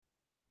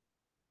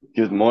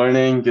Good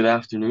morning, good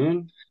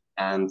afternoon,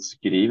 and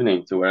good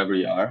evening to wherever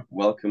you are.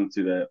 Welcome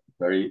to the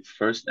very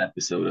first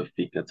episode of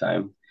Fika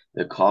Time,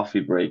 the coffee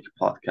break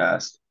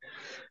podcast,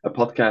 a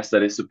podcast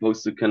that is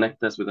supposed to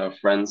connect us with our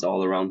friends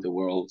all around the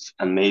world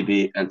and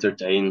maybe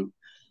entertain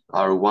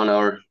our one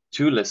or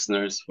two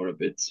listeners for a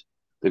bit.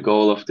 The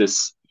goal of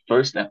this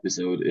first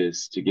episode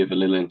is to give a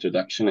little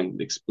introduction and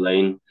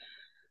explain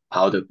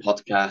how the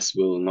podcast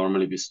will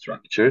normally be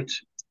structured.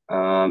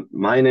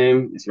 My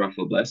name is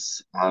Rafael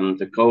Bless. I'm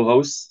the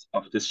co-host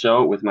of this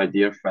show with my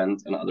dear friend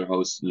and other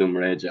host,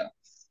 Lumreja.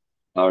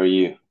 How are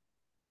you?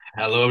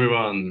 Hello,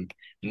 everyone.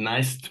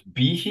 Nice to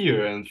be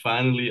here and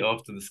finally,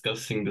 after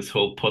discussing this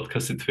whole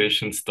podcast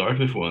situation, start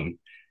with one.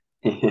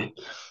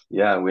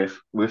 Yeah,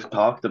 we've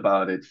talked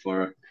about it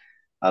for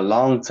a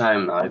long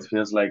time now. It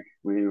feels like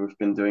we've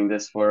been doing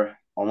this for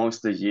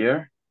almost a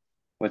year.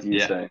 What do you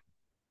Yeah, say?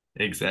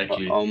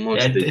 exactly. Yeah,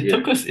 Almost it, a it year.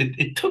 took us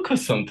it took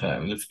us some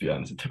time, let's be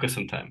honest. It took us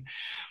some time.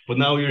 But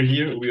now we're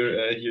here.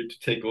 We're here to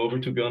take over,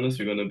 to be honest.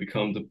 We're gonna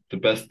become the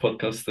best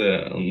podcast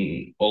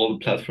on all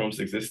the platforms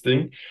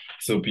existing.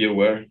 So be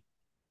aware.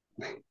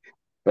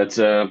 But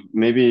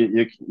maybe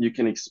you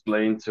can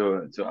explain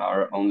to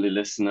our only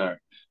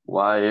listener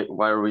why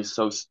are we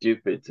so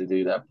stupid to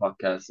do that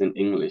podcast in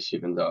English,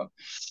 even though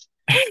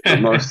we're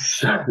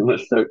most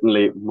most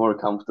certainly more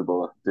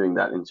comfortable doing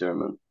that in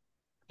German.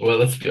 Well,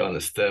 let's be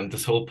honest.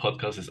 This whole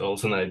podcast is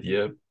also an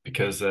idea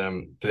because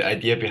the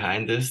idea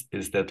behind this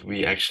is that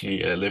we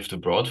actually lived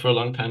abroad for a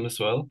long time as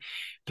well.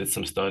 Did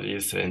some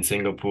studies in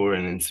Singapore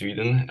and in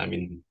Sweden. I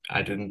mean,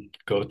 I didn't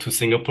go to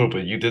Singapore,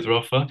 but you did,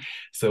 Rafa.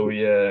 So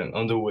we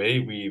on the way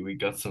we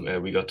got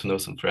to know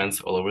some friends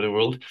all over the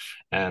world,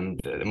 and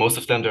most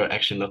of them they're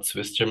actually not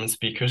Swiss German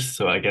speakers.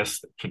 So I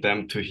guess for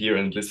them to hear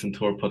and listen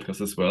to our podcast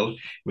as well,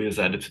 we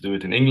decided to do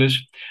it in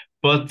English.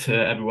 But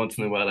every once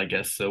in a while, I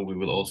guess so, we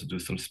will also do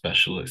some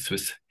special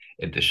Swiss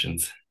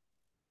editions.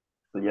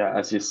 So yeah,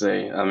 as you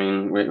say, I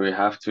mean, we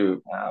have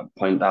to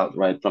point out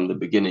right from the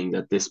beginning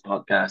that this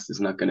podcast is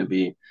not going to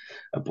be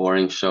a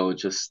boring show,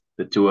 just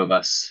the two of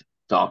us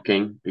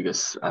talking,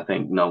 because I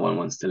think no one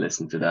wants to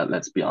listen to that,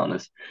 let's be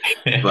honest.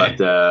 But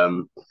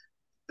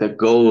the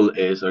goal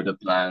is, or the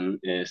plan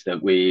is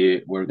that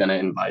we're gonna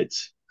invite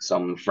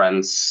some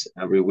friends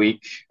every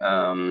week,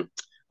 and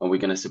we're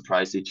gonna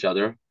surprise each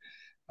other,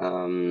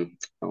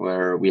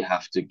 where we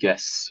have to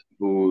guess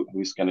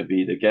who's gonna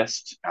be the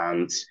guest,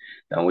 and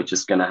then we're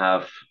just gonna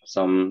have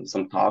some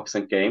talks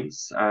and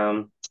games.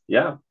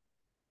 Yeah.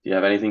 Do you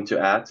have anything to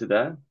add to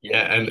that?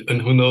 Yeah,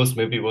 and who knows,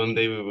 maybe one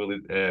day we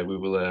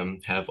will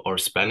have our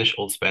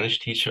old Spanish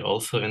teacher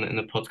also in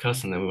the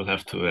podcast, and then we will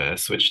have to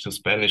switch to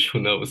Spanish. Who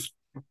knows?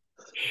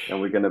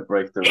 And we're gonna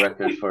break the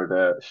record for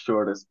the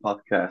shortest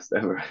podcast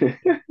ever.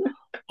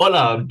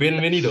 Hola,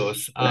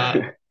 bienvenidos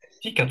a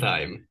Fika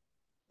Time.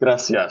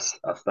 Gracias.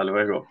 Hasta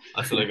luego.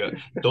 Hasta luego.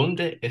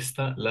 ¿Dónde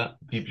está la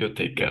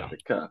biblioteca?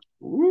 Biblioteca.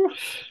 Woo.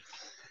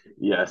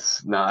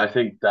 Yes, no, I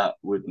think that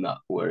would not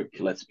work.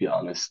 Let's be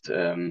honest.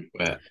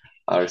 Well,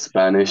 Our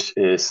Spanish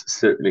is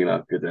certainly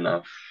not good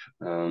enough.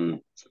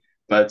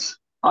 But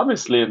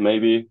obviously,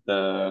 maybe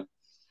the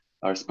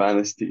our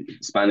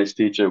Spanish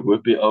teacher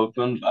would be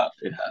open, but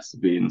it has to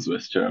be in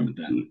Swiss German.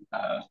 Then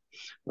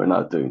we're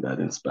not doing that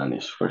in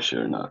Spanish for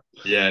sure. Not.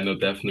 yeah, no,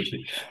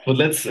 definitely. But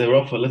let's,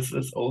 Rafa, let's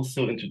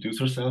also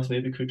introduce ourselves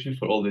maybe quickly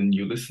for all the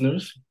new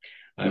listeners.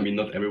 I mean,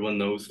 not everyone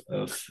knows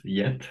us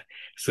yet,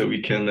 so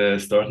we can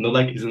start. Not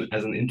like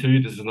as an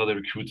interview. This is not a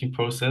recruiting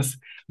process.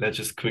 Let's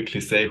just quickly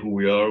say who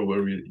we are,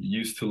 where we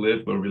used to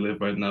live, where we live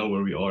right now,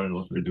 where we are, and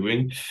what we're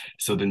doing,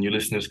 so the new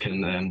listeners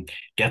can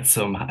get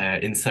some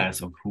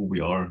insights of who we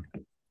are.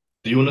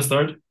 Do you want to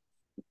start?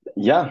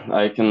 Yeah,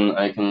 I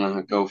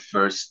can go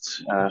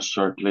first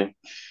shortly,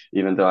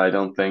 even though I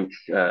don't think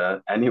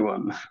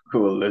anyone who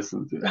will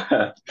listen to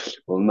that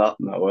will not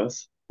know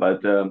us.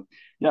 But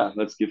yeah,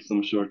 let's give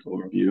some short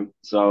overview.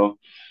 So,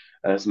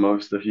 as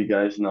most of you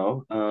guys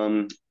know,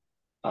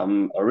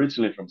 I'm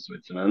originally from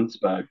Switzerland,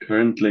 but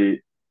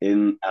currently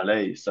in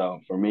LA. So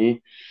for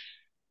me,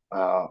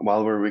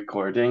 while we're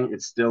recording,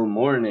 it's still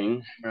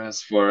morning,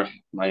 whereas for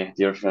my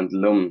dear friend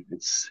Lum,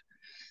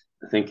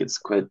 I think it's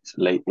quite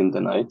late in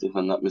the night, if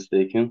I'm not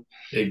mistaken.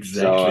 So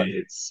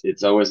Exactly.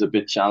 it's always a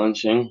bit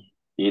challenging.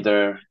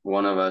 Either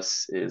one of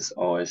us is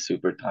always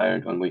super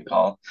tired when we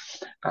call.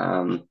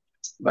 Um,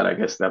 but I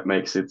guess that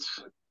makes it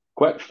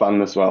quite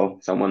fun as well.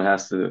 Someone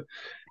has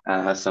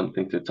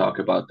something to talk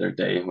about their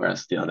day,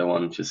 whereas the other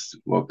one just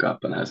woke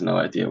up and has no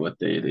idea what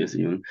day it is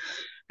even.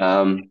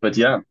 But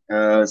yeah,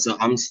 so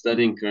I'm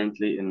studying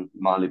currently in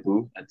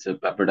Malibu at the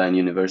Pepperdine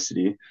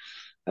University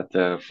at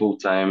the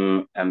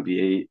full-time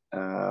MBA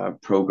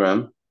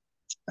program.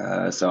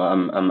 So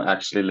I'm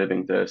actually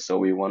living the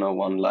SOE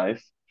 101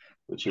 life,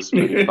 which is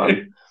pretty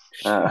fun.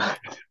 Uh,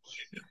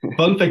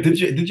 Fun fact,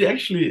 did you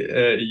actually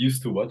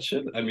used to watch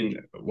it? I mean,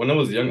 when I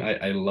was young,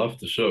 I loved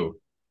the show.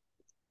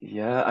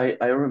 yeah,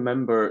 I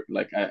remember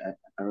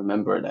I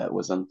remember that it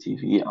was on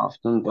TV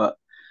often, but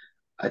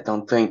I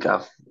don't think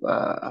I've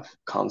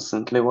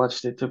constantly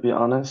watched it to be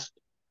honest.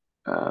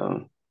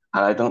 Um,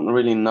 And I don't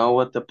really know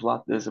what the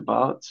plot is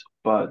about,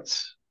 but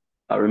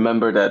I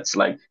remember that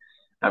like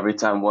every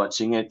time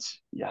watching it,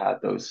 you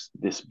had those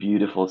this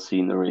beautiful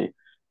scenery,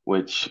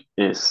 which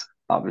is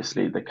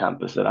obviously the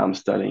campus that I'm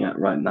studying at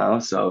right now.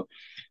 So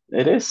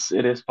it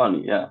is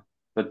funny, yeah.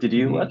 But did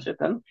you watch Mhm. it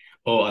then?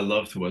 Oh, I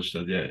love to watch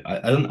that. Yeah,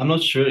 I'm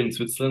not sure in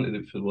Switzerland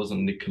if it was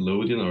on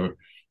Nickelodeon or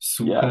Yeah,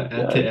 Super yeah,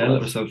 it RTL or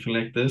was. something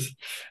like this.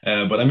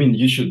 But I mean,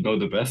 you should know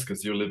the best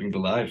because you're living the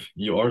life.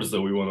 You are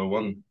Zoe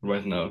 101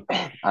 right now. So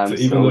I'm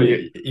even though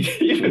Zoe. you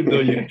even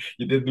though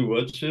you didn't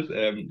watch it,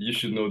 you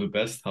should know the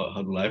best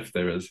how the life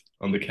there is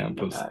on the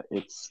campus.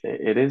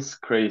 It is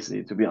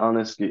crazy. To be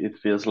honest, it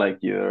feels like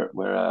you're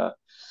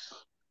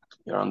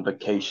on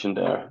vacation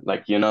there.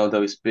 Like you know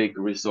those big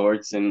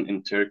resorts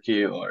in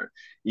Turkey or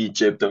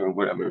Egypt or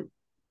wherever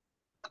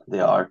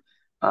they are.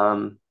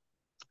 Um,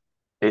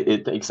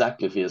 it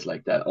exactly feels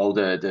like that. All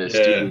the Yeah.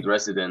 student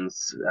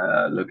residents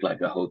look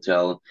like a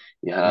hotel.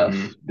 You have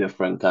Hmm.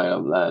 different kind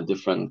of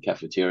different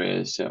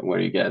cafeterias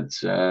where you get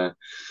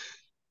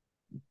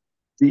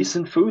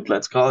decent food,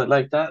 let's call it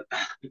like that.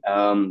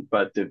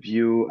 But the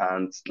view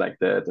and like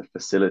the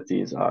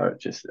facilities are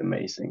just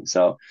amazing.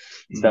 So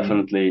it's Hmm.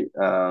 definitely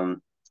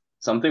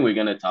something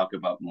we're gonna talk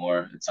about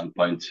more at some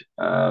point.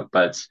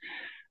 But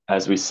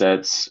as we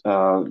said,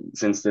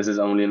 since this is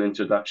only an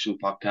introduction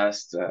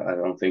podcast, I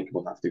don't think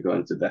we'll have to go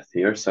into depth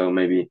here. So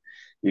maybe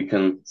you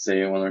can say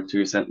one or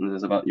two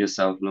sentences about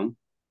yourself, Noam.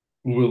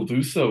 Will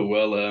do so.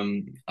 Well,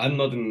 I'm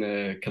not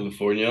in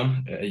California,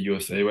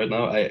 USA right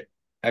now. I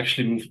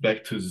actually moved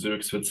back to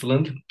Zurich,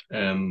 Switzerland.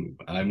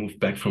 I moved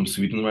back from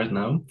Sweden right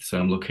now, so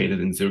I'm located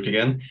in Zurich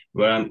again,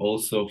 where I'm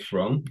also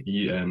from.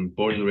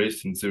 Born and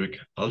raised in Zurich,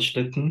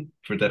 Altstetten.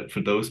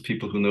 For those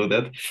people who know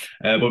that,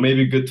 but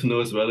maybe good to know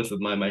as well is that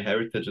my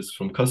heritage is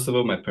from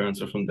Kosovo. My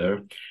parents are from there,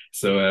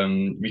 so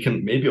we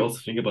can maybe also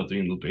think about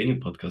doing an Albanian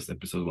podcast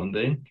episode one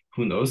day.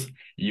 Who knows?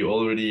 You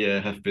already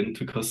have been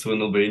to Kosovo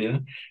and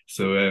Albania.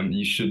 So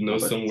you should know Oh,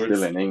 but some still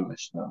words. in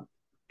English now,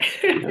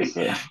 because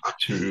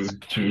True,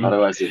 true,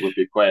 otherwise it would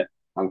be quite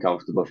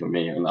uncomfortable for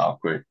me and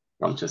awkward.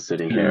 I'm just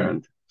sitting here true.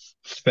 and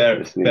Fair,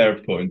 listening.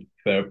 fair point,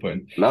 fair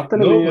point. Nothing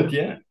No, me, but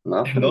yeah,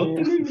 nothing not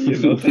me. me,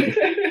 not.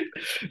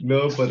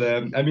 No, but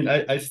I mean,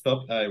 I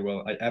stopped. I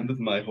ended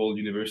my whole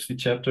university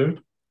chapter.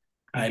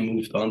 I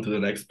moved on to the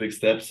next big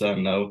steps.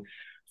 I'm now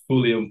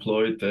fully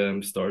employed.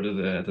 Started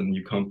at a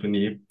new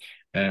company,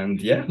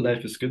 and yeah,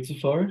 life is good so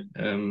far.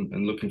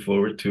 And looking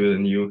forward to the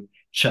new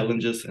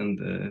challenges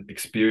and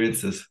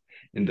experiences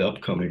in the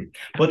upcoming.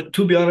 But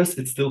to be honest,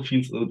 it still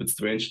feels a little bit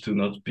strange to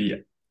not be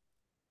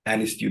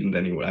any student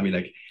anymore. I mean,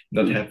 like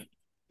not Hmm. have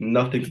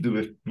nothing to do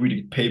with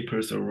reading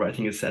papers or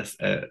writing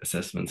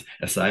assessments,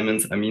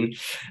 assignments. I mean,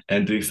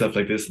 and doing stuff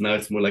like this. Now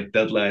it's more like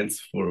deadlines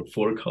for a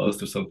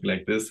forecast or something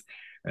like this.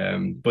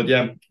 But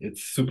yeah,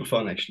 it's super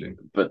fun actually.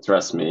 But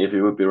trust me, if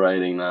you would be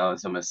writing now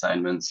some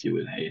assignments, you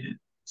would hate it.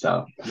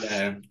 So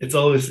Yeah, it's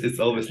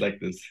always like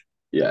this.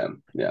 yeah,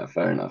 yeah,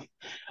 fair enough.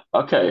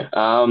 Okay,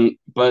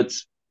 but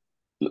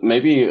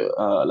maybe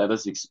let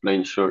us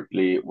explain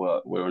shortly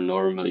what we're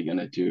normally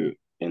gonna do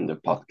in the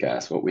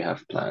podcast, what we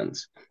have planned.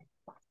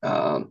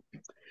 Um,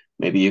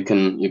 Maybe you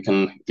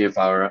can give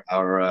our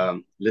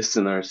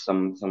listeners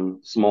some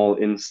small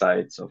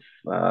insights of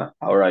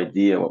our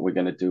idea what we're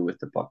gonna do with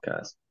the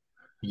podcast.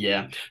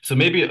 Yeah. So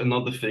maybe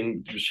another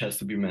thing which has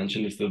to be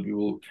mentioned is that we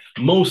will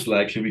most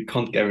likely, we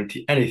can't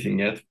guarantee anything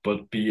yet,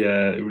 but be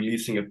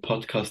releasing a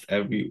podcast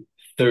every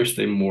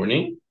Thursday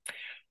morning.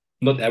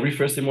 Not every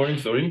Thursday morning,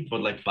 sorry,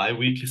 but like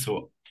bi-weekly.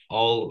 So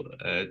all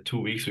 2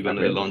 weeks we're gonna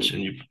Every other launch week. a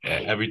new.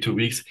 Every 2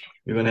 weeks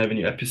we're gonna have a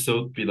new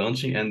episode be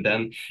launching, and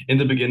then in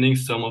the beginning,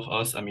 some of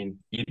us, I mean,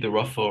 either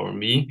Rafa or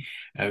me,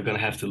 are gonna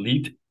have to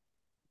lead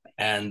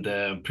and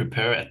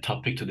prepare a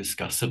topic to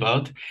discuss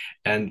about.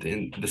 And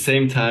in the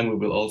same time, we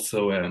will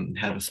also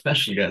have a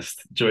special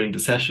guest during the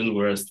session,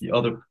 whereas the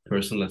other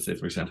person, let's say,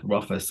 for example,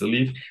 Rafa has to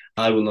leave,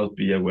 I will not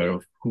be aware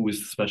of who is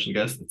the special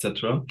guest,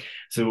 etc.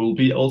 So it will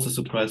be also a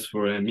surprise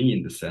for me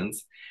in the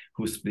sense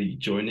who's be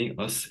joining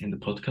us in the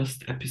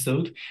podcast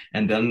episode.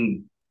 And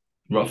then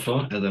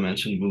Rafa, as I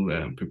mentioned,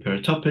 will prepare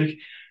a topic.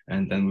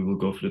 And then we will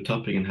go through the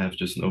topic and have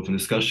just an open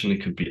discussion.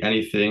 It could be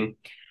anything,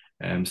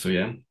 so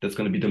yeah, that's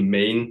going to be the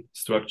main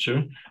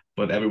structure.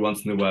 But every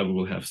once in a while, we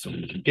will have some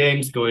little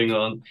games going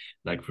on.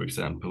 Like for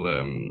example,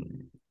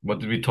 what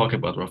did we talk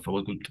about, Rafa?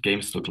 What would the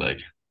games look like?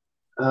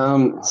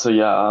 So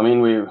yeah, I mean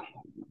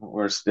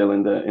we're still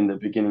in the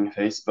beginning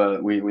phase,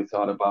 but we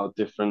thought about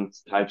different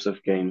types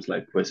of games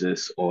like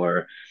quizzes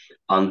or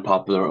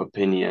unpopular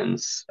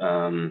opinions.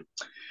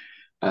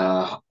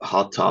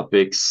 Hot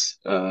topics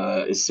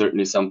is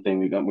certainly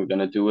something we're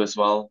gonna do as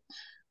well.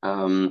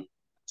 Um,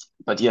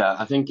 but yeah,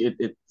 I think it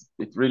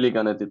really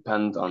gonna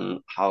depend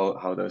on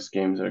how those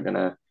games are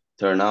gonna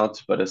turn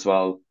out, but as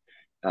well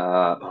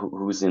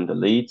who's in the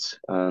lead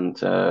and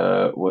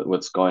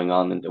what's going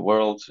on in the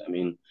world. I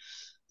mean,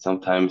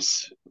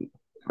 sometimes,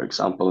 for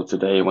example,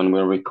 today when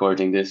we're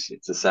recording this,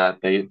 it's a sad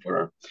day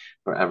for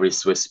every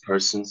Swiss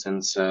person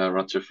since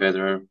Roger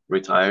Federer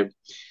retired.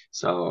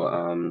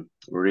 So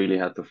really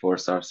had to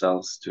force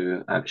ourselves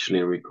to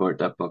actually record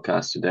that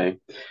podcast today.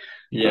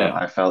 Yeah,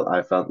 I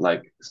felt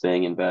like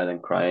staying in bed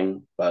and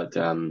crying, but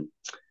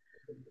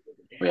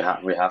we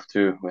have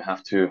to we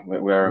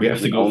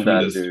go own through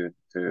that this.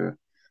 to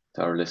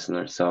our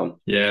listeners. So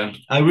Yeah,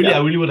 I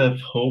yeah. really would have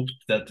hoped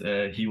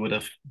that he would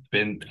have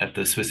been at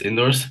the Swiss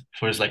Indoors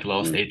for his like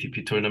last Mm,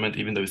 ATP tournament,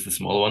 even though it's the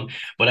small one.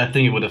 But I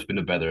think it would have been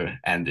a better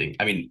ending.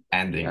 I mean,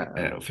 ending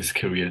yeah. of his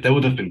career. That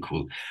would have been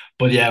cool.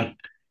 But yeah,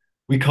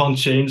 we can't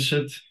change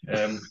it.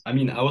 I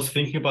mean, I was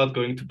thinking about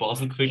going to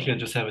Basel quickly and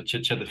just have a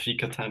chit chat, a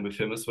Fika time with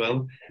him as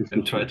well,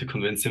 and try to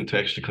convince him to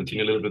actually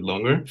continue a little bit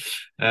longer.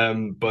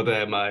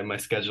 But my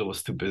schedule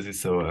was too busy,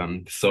 so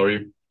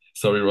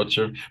sorry,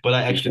 Roger. But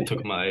I actually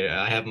took my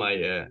I have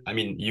my I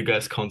mean, you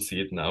guys can't see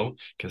it now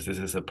because this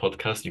is a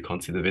podcast, you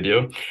can't see the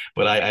video,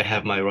 but I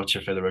have my Roger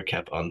Federer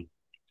cap on.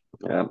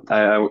 Yeah,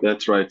 I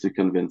tried to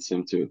convince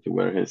him to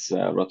wear his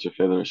Roger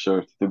Federer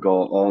shirt to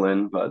go all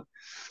in, but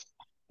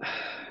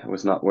it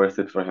was not worth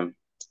it for him,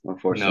 No,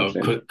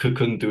 unfortunately.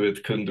 couldn't do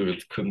it, couldn't do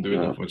it,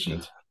 No.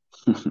 unfortunately.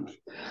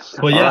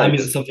 But All yeah, I right.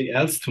 mean, something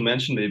else to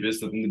mention maybe is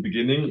that in the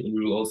beginning,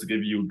 we will also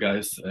give you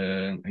guys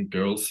and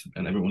girls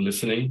and everyone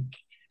listening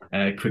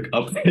a quick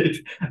update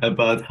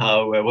about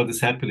how what is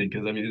happening.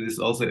 Because I mean, it is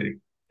also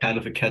kind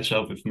of a catch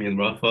up with me and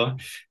Rafa,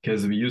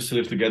 because we used to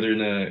live together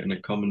in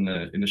a common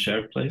in a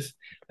shared place,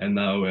 and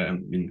now I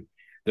mean,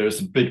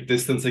 there's a big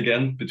distance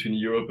again between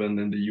Europe and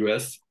then the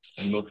US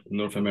and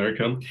North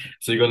America.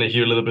 So you're gonna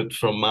hear a little bit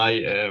from my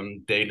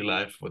daily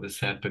life, what is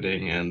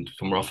happening, and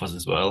from Rafa's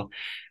as well,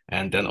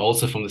 and then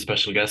also from the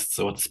special guest,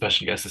 so what the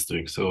special guest is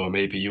doing. So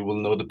maybe you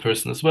will know the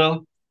person as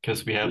well,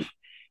 because we have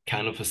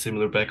kind of a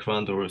similar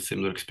background or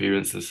similar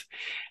experiences.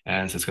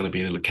 And so it's going to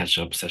be a little catch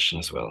up session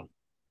as well.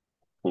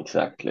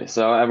 Exactly.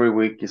 So every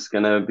week is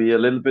gonna be a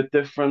little bit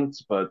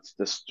different, but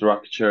the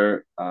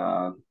structure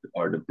or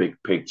the big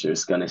picture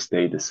is gonna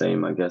stay the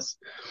same, I guess.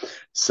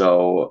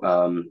 So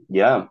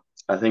yeah,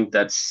 I think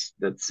that's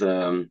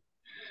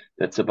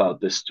about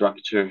the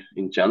structure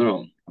in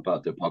general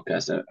about the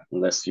podcast.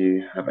 Unless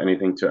you have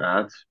anything to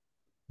add.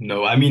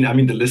 No, I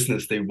mean, the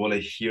listeners they want to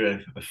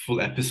hear a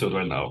full episode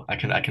right now. I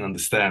can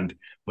understand,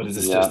 but this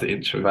is just Yeah, the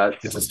intro. but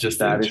This is just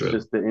the that is intro.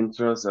 just the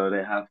intro, so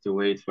they have to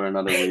wait for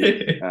another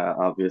week,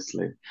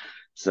 obviously.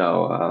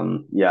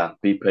 So yeah,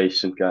 be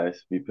patient,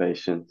 guys. Be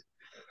patient.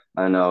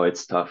 I know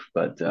it's tough,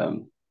 but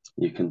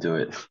you can do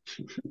it.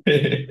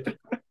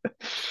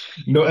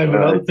 No, and All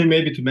another right. thing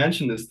maybe to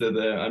mention is that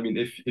I mean,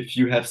 if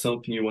you have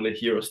something you want to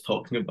hear us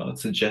talking about,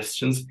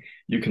 suggestions,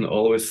 you can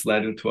always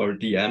slide into our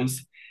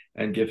DMs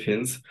and give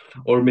hints.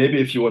 Or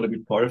maybe if you want to be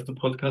part of the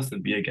podcast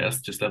and be a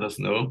guest, just let us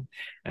know,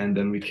 and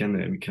then we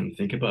can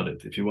think about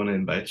it if you want to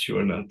invite you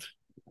or not.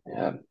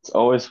 Yeah, it's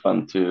always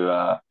fun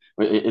to.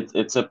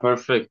 It's a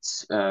perfect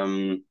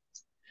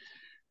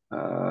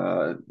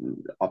uh,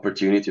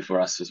 opportunity for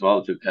us as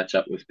well to catch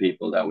up with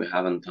people that we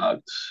haven't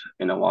talked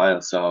in a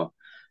while. So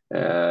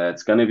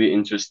it's going to be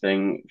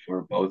interesting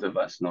for both of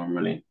us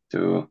normally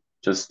to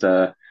just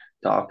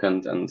talk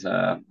and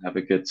have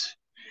a good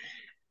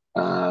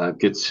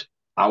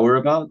hour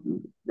about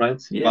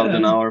about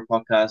an Yeah. hour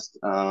podcast,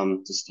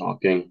 just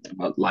talking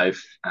about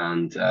life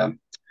and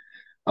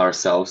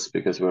ourselves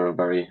because we're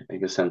very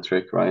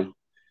egocentric, right?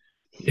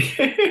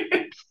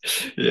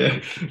 Yeah.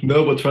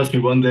 No, but trust me,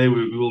 one day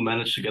we will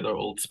manage to get our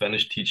old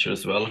Spanish teacher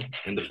as well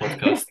in the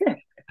podcast.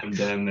 And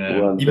then,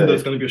 One even though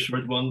it's day. going to be a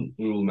short one,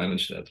 we will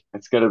manage that.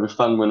 It's gonna be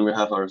fun when we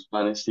have our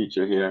Spanish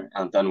teacher here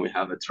and then we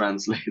have a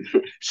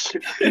translator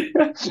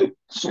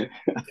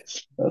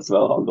as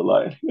well on the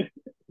line.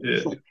 Yeah.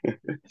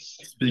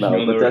 Speaking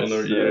No, but on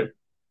our that's ear.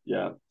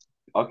 yeah.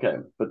 Okay,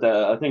 but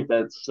I think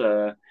that's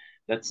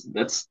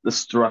the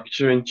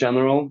structure in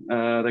general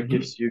that Mhm.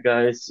 gives you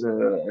guys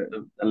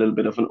a little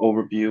bit of an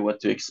overview what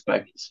to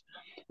expect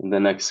in the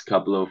next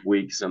couple of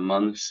weeks and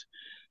months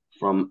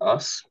from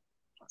us.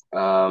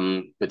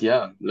 But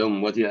yeah,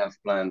 Lum, what do you have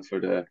planned for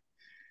the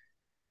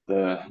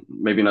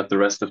maybe not the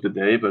rest of the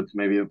day, but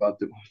maybe about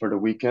for the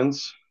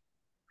weekends?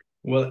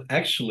 Well,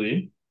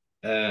 actually,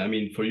 I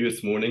mean, for you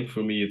it's morning.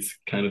 For me, it's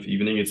kind of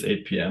evening. It's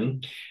 8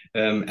 p.m.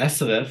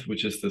 SRF,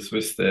 which is the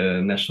Swiss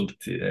national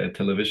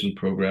television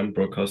program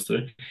broadcaster,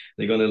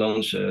 they're going to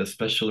launch a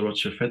special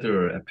Roger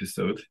Federer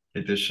episode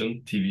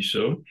edition TV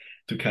show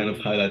to kind of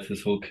highlight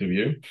his whole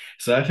career.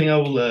 So I think I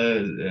will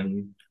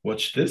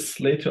watch this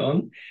later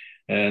on.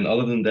 And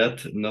other than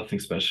that, nothing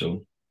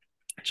special.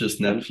 Just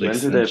When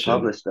Netflix do and they chill.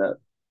 publish that?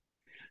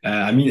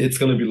 I mean, it's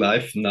going to be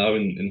live now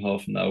in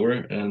half an hour,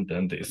 and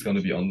then it's going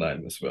to be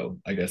online as well.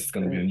 I guess it's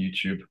going to be Okay, on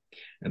YouTube,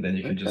 and then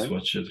you can just okay,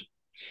 watch it.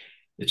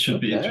 It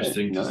should be okay,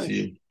 interesting to nice.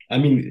 see. I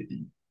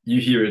mean,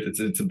 you hear it.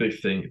 It's a big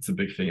thing. It's a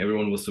big thing.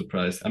 Everyone was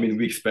surprised. I mean,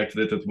 we expected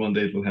it that one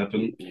day it will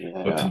happen, but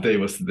Yeah, today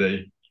was the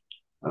day.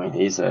 I mean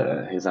he's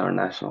our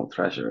national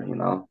treasure, you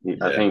know.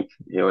 I Yeah, think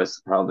he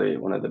was probably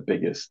one of the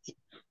biggest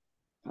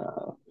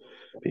uh,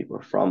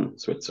 people from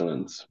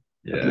Switzerland,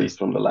 at yeah, least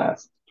from the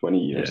last 20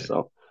 years. yeah.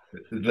 So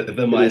The it is a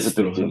big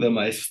maestro, deal. the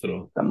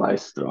maestro. The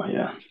maestro,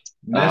 yeah.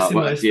 Merci,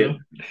 What maestro.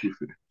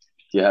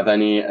 do you have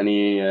any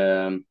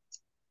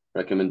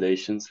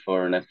recommendations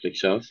for Netflix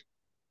shows?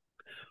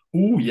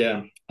 Oh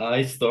yeah,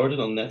 I started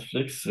on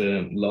Netflix.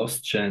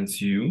 Last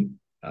Chance You.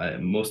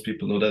 Most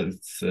people know that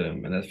it's a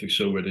Netflix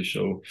show where they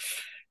show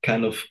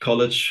kind of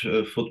college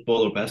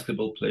football or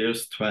basketball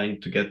players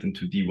trying to get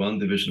into D1.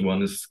 Division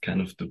One is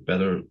kind of the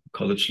better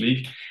college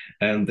league,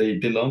 and they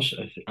launched.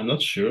 I'm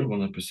not sure,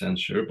 100%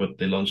 sure, but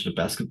they launched a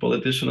basketball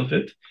edition of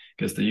it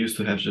because they used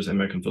to have just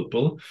American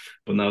football,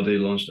 but now they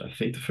launched, I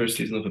think, the first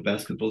season of a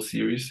basketball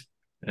series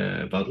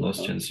about Last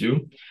Okay. Chance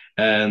You,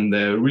 and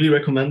really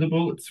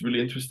recommendable. It's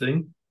really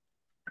interesting.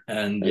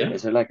 And yeah,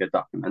 Is it like a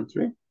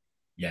documentary?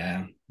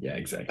 yeah, Okay.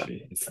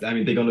 exactly. It's I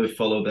mean they're gonna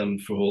follow them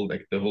for whole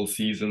like the whole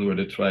season where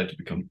they try to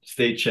become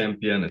state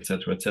champion,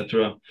 etc.,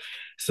 etc.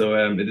 So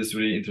it is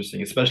really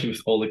interesting, especially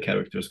with all the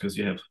characters, because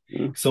you have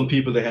Mm. some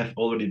people that have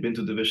already been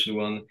to Division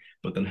One,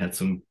 but then had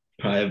some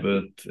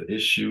private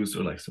issues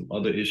or like some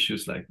other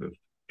issues like with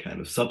kind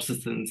of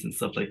substance and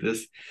stuff like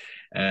this.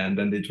 And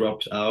then they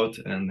dropped out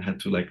and had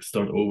to like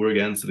start over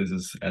again. So this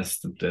is, as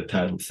the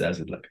title says,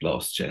 it like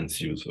last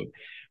chance you. So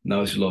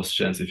now is your last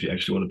chance if you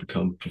actually want to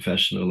become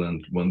professional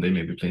and one day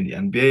maybe play in the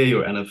NBA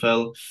or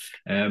NFL.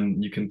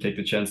 You can take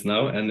the chance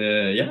now. And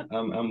yeah,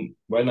 I'm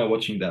right now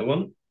watching that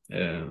one, Oh,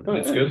 and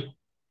it's yeah. good.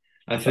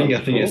 I Sounds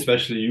think cool.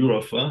 especially you,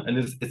 Rafa, and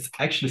it's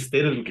actually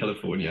stated in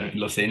California, in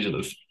Los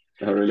Angeles.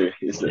 Oh, really?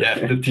 Is it? Yeah,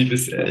 the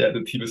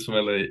team is from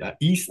LA,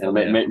 East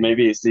LA, I think.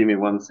 Maybe you see me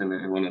once in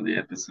one of the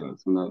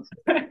episodes. Who knows?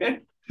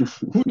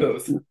 Who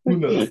knows? Who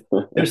knows?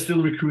 They're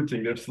still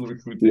recruiting. They're still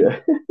recruiting. Yeah,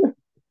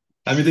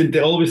 I mean, they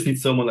always need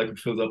someone like who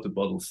fills up the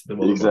water bottles.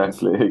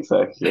 exactly,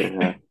 exactly.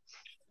 Yeah,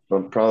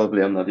 but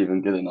probably I'm not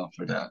even good enough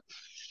for that.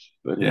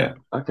 But yeah,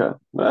 Yeah. okay.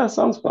 Well, that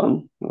sounds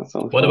fun. That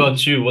sounds What fun.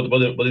 about you?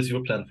 What is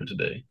your plan for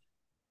today?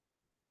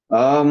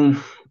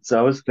 Um, so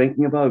I was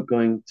thinking about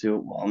going to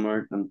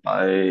Walmart and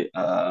buy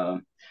a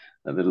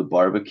little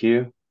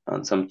barbecue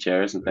and some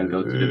chairs and then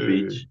go to the Uh,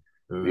 beach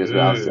because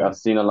I've uh,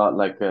 seen a lot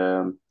like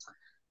the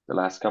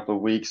last couple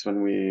of weeks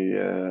when we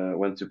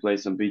went to play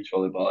some beach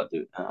volleyball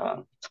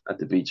at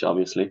the beach,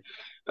 obviously.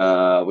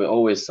 We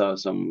always saw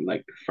some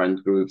like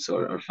friend groups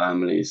or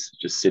families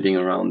just sitting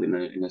around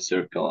in a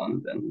circle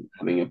and then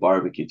having a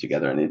barbecue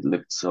together, and it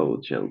looked so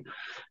chill.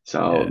 So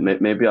yeah,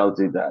 maybe I'll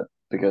do that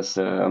because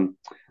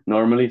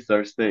normally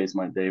Thursday is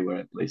my day where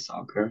I play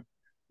soccer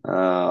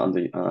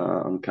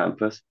on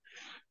campus.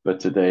 But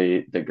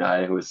today, the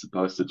guy who is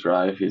supposed to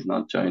drive, he's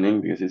not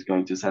joining because he's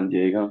going to San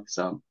Diego.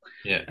 So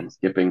yeah. I'm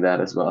skipping that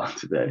as well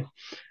today.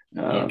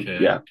 Okay.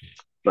 Yeah,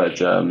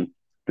 but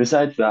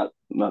besides that,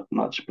 not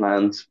much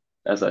planned.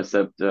 As I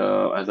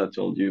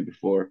told you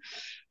before,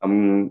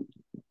 I'm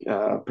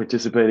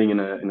participating in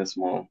a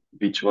small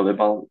beach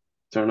volleyball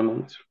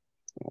tournament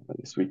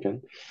this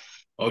weekend.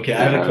 Okay,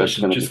 I have a That's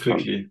question gonna be just fun.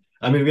 quickly.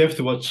 I mean, we have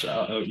to watch.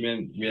 I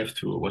mean, we have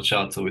to watch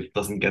out so it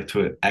doesn't get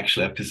to an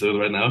actual episode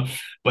right now.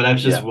 But I have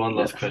just Yeah, one yeah.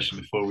 last question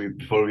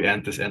before we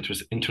end this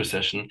intro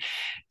session.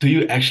 Do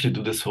you actually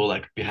do this whole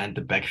like behind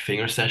the back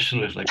finger session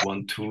with like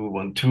 1 2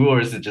 1 2,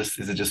 or is it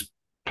just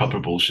proper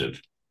bullshit?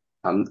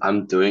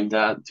 I'm doing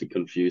that to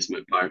confuse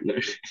my partner.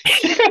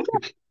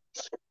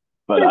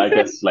 But I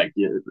guess like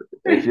yeah,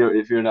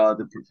 if you're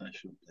not a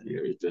professional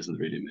player, it doesn't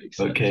really make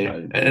sense, Okay.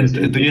 right? Because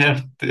And do you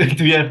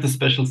have the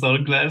special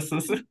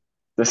sunglasses?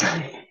 this,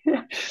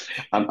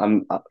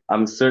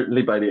 I'm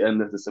certainly by the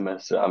end of the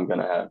semester I'm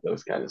gonna have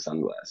those kind of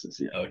sunglasses.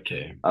 Yeah,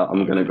 Okay.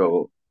 I'm gonna Okay.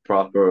 go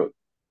proper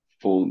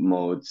full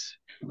mode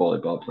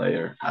volleyball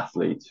player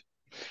athlete.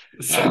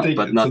 So they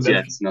But so not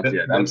yet, Netflix, not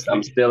yet. I'm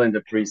Netflix still in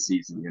the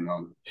preseason, you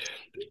know.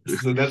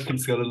 so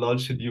Netflix gonna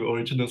launch a new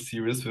original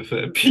series with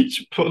a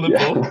beach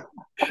volleyball,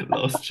 Yeah.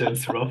 Last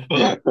Chance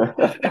Rafa,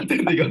 and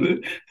then they're gonna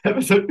have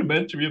a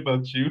documentary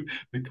about you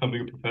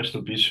becoming a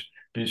professional beach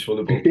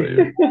volleyball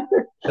player.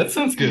 That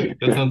sounds good.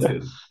 That sounds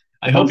good.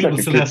 I hope Sounds you like will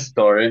a still good have.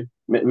 story.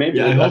 Yeah, I Maybe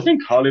I hope.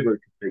 think Hollywood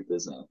could pick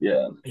this up.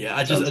 Yeah, Yeah,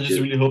 I sounds just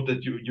good. really hope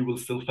that you will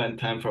still find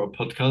time for our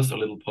podcast, our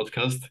little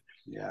podcast.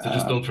 So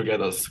just Yeah, don't forget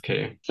us,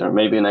 okay? sure.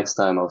 Maybe next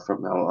time I'll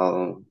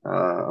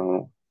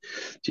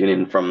tune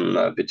in from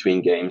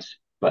between games.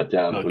 But who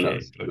Okay,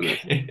 knows? Who knows?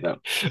 okay, No.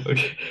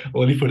 okay.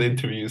 Only for the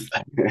interviews.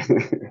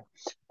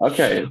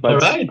 Okay, All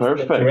but right,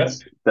 that's a perfect. wrap.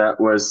 That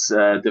was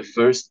the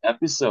first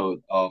episode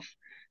of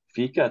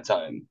Fika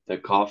Time, the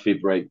coffee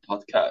break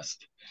podcast.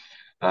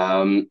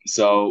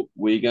 So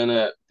we're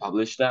gonna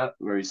publish that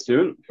very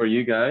soon for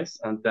you guys,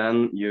 and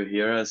then you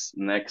hear us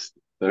next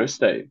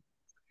Thursday.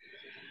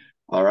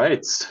 All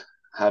right.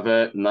 Have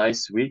a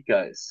nice week,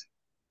 guys.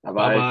 Bye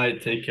Bye bye. bye.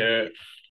 Take care.